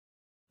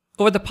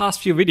Over the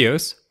past few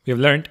videos, we have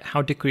learned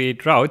how to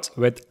create routes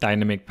with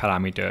dynamic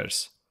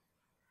parameters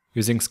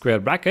using square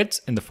brackets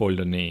in the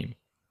folder name.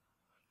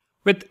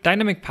 With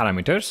dynamic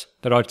parameters,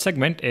 the route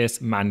segment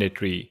is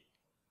mandatory.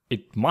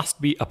 It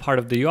must be a part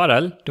of the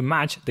URL to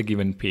match the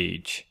given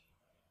page.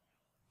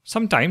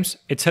 Sometimes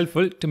it's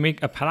helpful to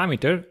make a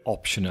parameter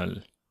optional.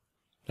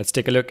 Let's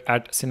take a look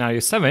at scenario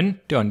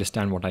 7 to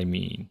understand what I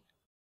mean.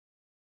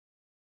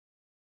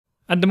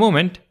 At the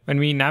moment, when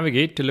we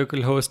navigate to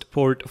localhost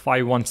port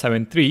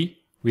 5173,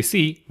 we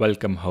see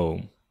Welcome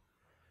Home.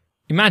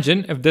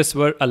 Imagine if this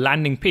were a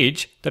landing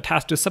page that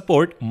has to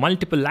support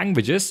multiple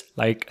languages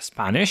like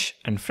Spanish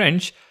and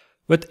French,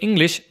 with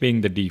English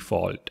being the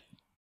default.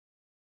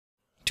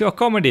 To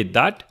accommodate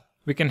that,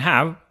 we can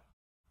have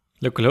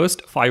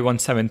localhost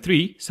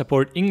 5173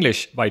 support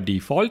English by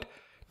default,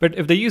 but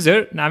if the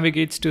user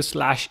navigates to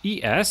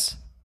 /es,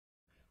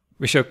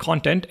 we show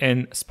content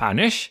in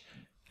Spanish,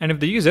 and if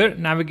the user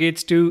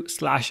navigates to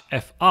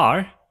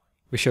 /fr,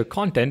 we show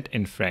content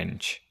in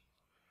French.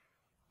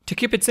 To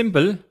keep it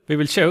simple, we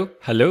will show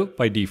hello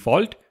by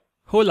default,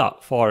 hola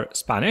for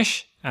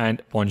Spanish,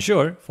 and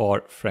bonjour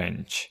for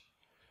French.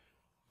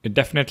 It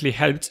definitely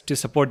helps to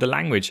support the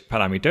language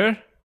parameter,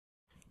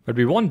 but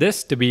we want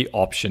this to be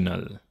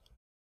optional.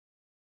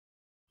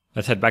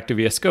 Let's head back to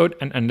VS Code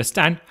and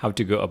understand how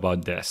to go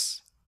about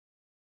this.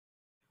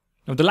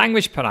 Now the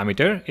language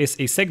parameter is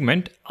a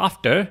segment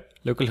after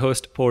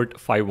localhost port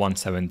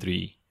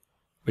 5173,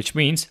 which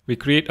means we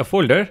create a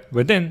folder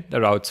within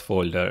the routes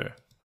folder.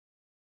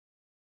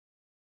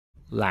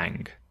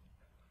 Lang.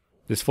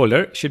 This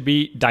folder should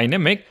be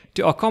dynamic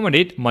to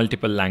accommodate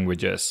multiple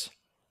languages.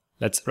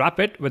 Let's wrap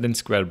it within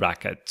square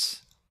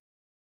brackets.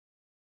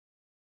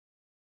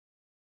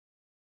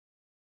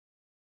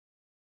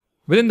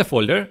 Within the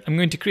folder, I'm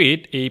going to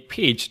create a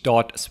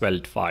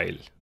page.svelte file.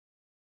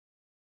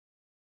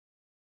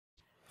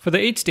 For the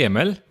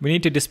HTML, we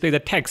need to display the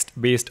text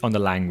based on the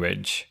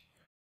language.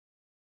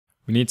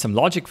 We need some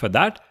logic for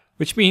that,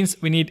 which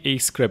means we need a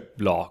script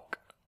block.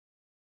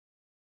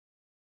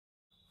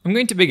 I'm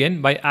going to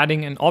begin by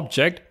adding an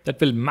object that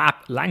will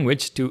map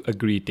language to a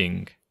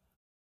greeting.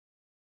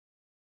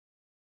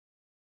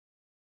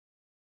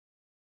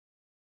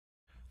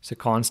 So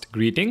const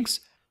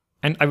greetings,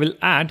 and I will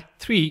add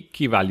 3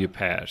 key value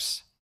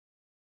pairs.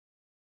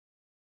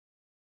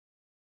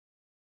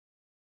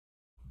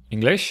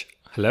 English,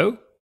 hello.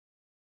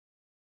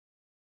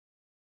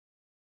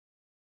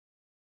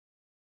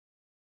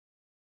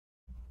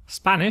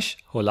 Spanish,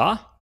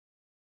 hola.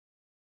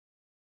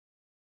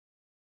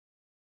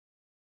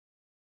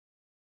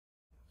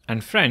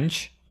 And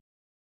French,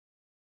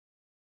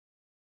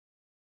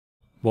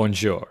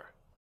 bonjour.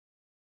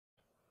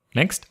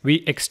 Next,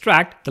 we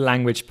extract the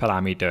language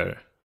parameter.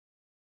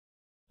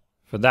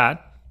 For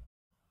that,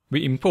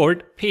 we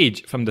import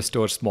page from the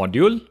stores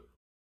module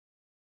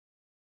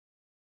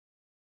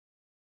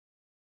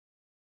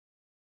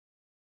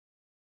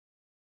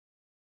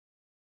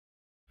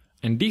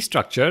and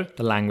destructure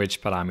the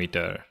language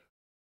parameter.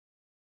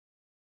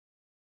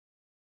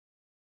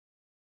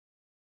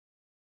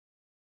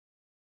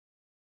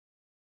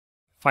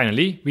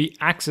 Finally, we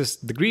access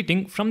the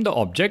greeting from the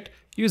object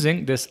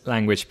using this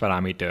language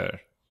parameter.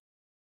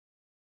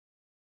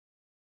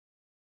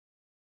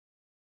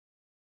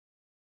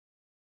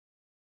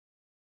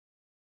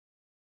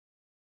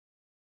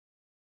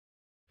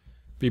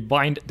 We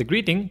bind the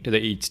greeting to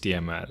the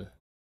HTML.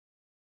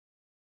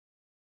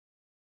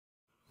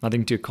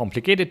 Nothing too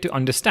complicated to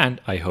understand,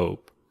 I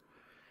hope.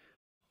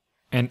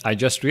 And I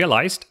just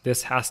realized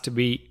this has to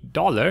be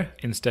 $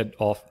 instead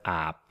of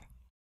app.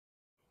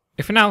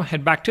 If we now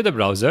head back to the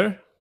browser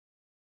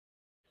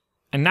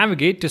and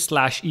navigate to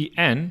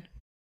 /en,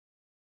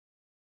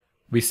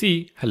 we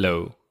see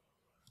hello.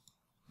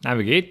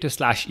 Navigate to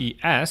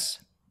 /es,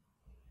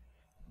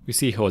 we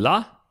see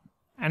hola,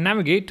 and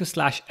navigate to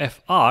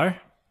 /fr,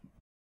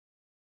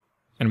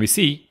 and we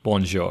see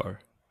bonjour.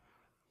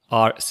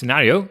 Our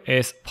scenario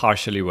is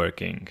partially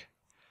working.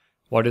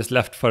 What is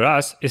left for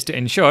us is to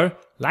ensure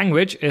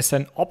language is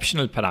an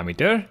optional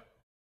parameter,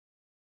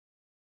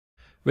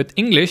 with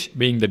English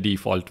being the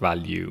default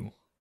value.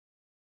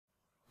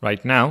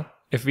 Right now,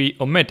 if we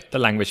omit the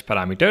language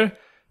parameter,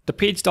 the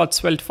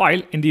page.svelte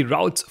file in the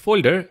routes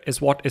folder is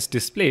what is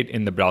displayed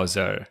in the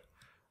browser,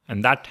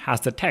 and that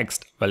has the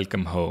text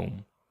Welcome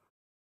Home.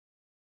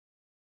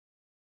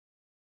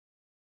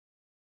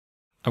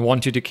 I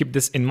want you to keep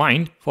this in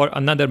mind for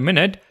another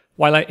minute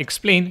while I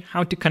explain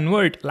how to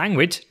convert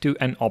language to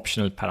an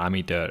optional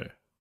parameter.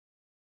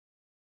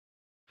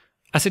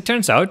 As it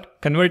turns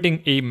out,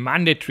 converting a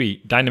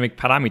mandatory dynamic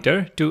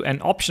parameter to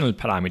an optional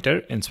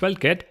parameter in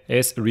SvelteKit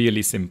is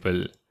really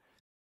simple.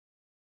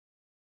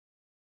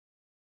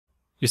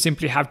 You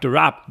simply have to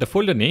wrap the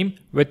folder name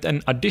with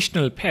an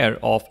additional pair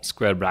of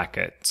square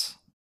brackets.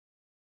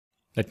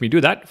 Let me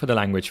do that for the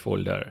language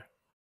folder.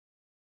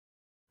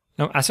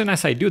 Now, as soon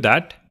as I do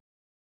that,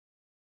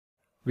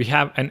 we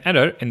have an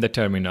error in the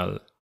terminal.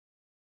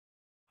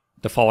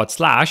 The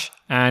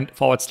 / and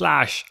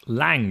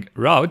 /lang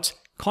routes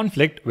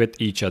conflict with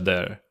each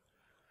other.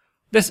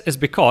 This is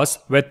because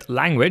with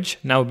language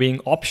now being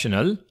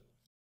optional,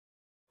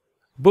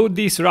 both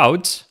these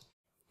routes,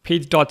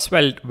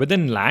 page.svelte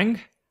within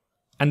lang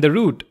and the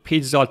root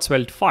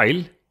page.svelte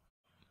file,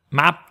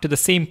 map to the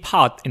same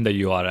path in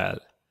the URL.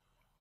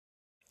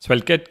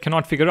 SvelteKit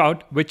cannot figure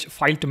out which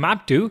file to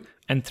map to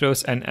and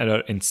throws an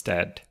error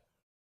instead.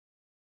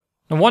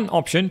 Now, one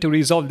option to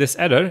resolve this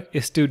error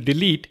is to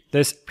delete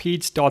this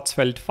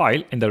page.svelte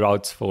file in the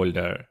routes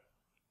folder.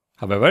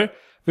 However,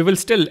 we will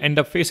still end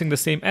up facing the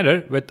same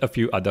error with a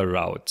few other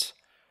routes.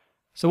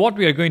 So what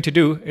we are going to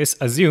do is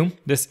assume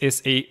this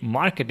is a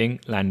marketing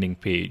landing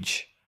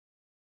page.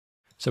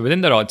 So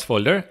within the routes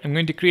folder, I'm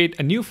going to create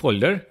a new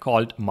folder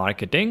called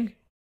marketing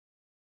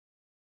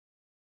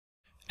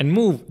and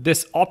move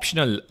this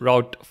optional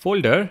route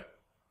folder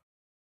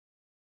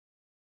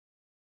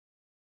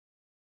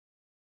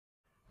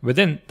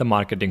within the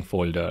marketing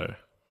folder.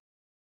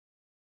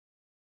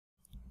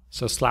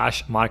 So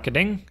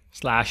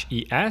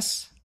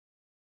 /marketing/es,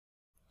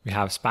 we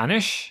have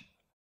Spanish,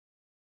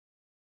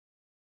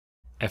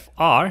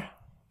 FR,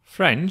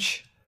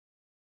 French,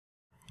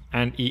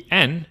 and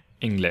EN,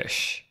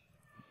 English.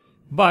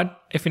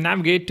 But if we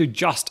navigate to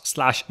just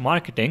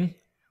 /marketing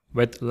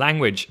with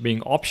language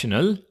being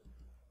optional,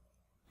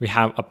 we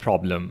have a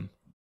problem.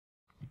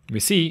 We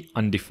see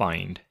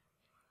undefined.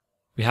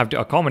 We have to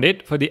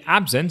accommodate for the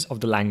absence of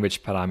the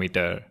language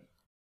parameter.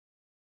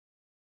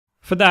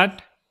 For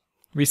that,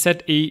 we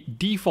set a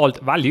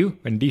default value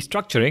when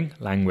destructuring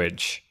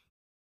language.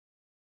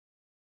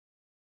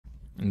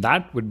 And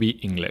that would be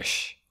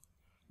English.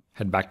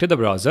 Head back to the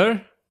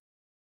browser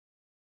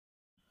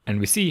and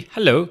we see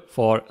hello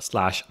for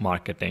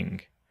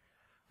 /marketing.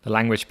 The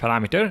language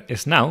parameter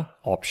is now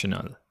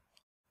optional.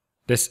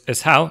 This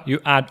is how you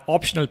add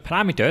optional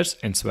parameters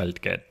in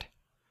SvelteKit.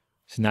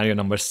 Scenario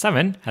number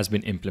 7 has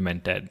been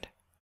implemented.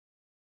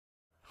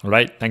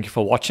 Alright, thank you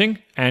for watching,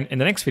 and in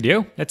the next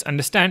video, let's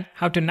understand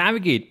how to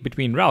navigate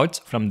between routes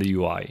from the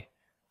UI.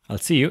 I'll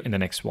see you in the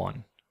next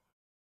one.